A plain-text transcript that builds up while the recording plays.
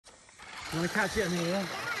You want to catch it, Amelia?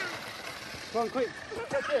 Go on, quick.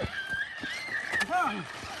 Catch it. Come on.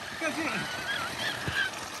 Catch it.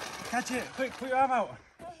 Catch it. Quick, put your arm out.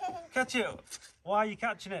 Catch it. Why are you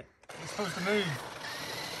catching it? It's supposed to move.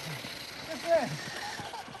 Catch it.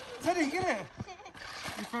 Teddy, get it.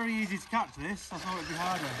 It's very easy to catch this. I thought it'd be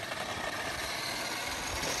harder.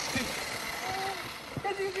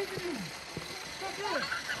 Catch it. Catch it.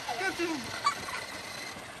 Catch it.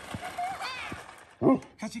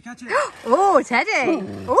 Catch it, catch it. Oh, Teddy.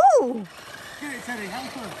 Oh. Get it, Teddy.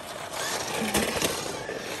 Help her.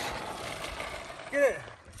 Get it.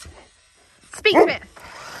 Speak to it.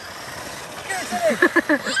 Get it, Teddy.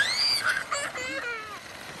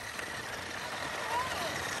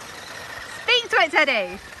 Speak to it,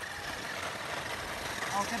 Teddy.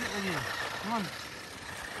 I'll get it with you. Come on.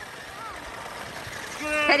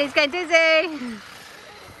 Get it. Teddy's getting dizzy.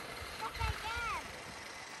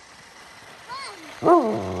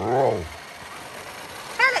 Tell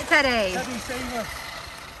it, Teddy. Teddy, save us.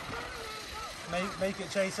 Make it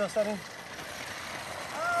chase us, Teddy.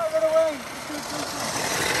 Oh, run away. He's coming.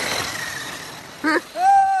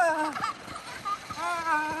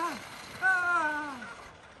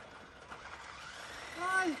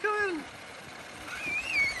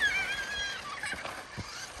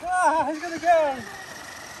 He's going to go.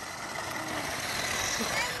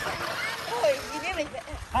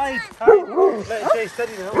 Hide. Let it chase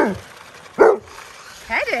Teddy now.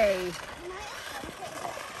 Teddy.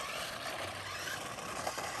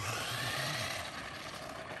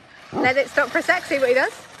 Let it stop for a sec, see what he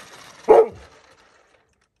does. What?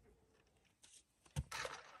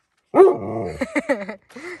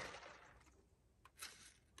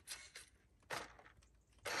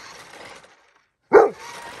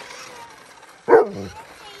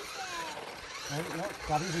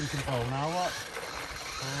 Daddy's in control now, what?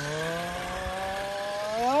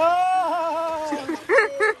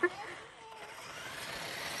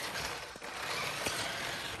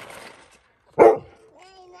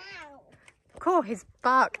 Cool, his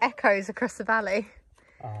bark echoes across the valley.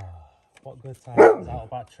 What good time. It's out of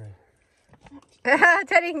battery.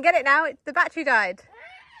 Teddy can get it now. The battery died.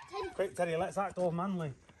 Quick, Teddy, let's act all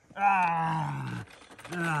manly. I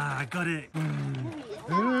got it.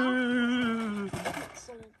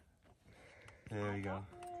 There we go.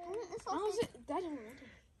 How is it dead already?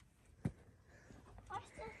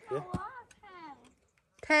 Yeah.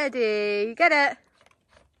 Teddy, you get it?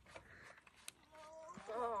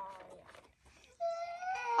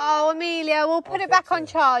 Oh, Amelia, we'll put it back on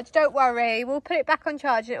charge. Don't worry. We'll put it back on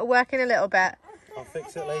charge and it'll work in a little bit. I'll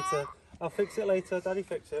fix it later. I'll fix it later. Daddy,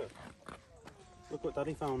 fix it. Look what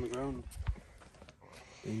Daddy found on the ground.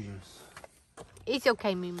 Dangerous. It's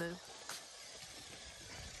okay, Mimu.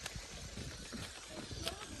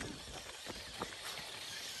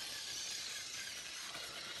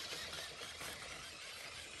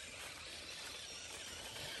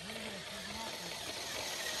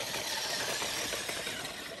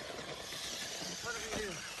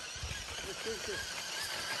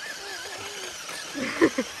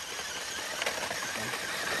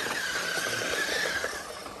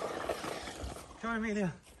 Come on,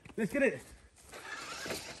 Amelia. Let's get it.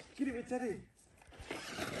 Get it with Teddy. Oh,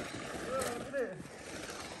 get it.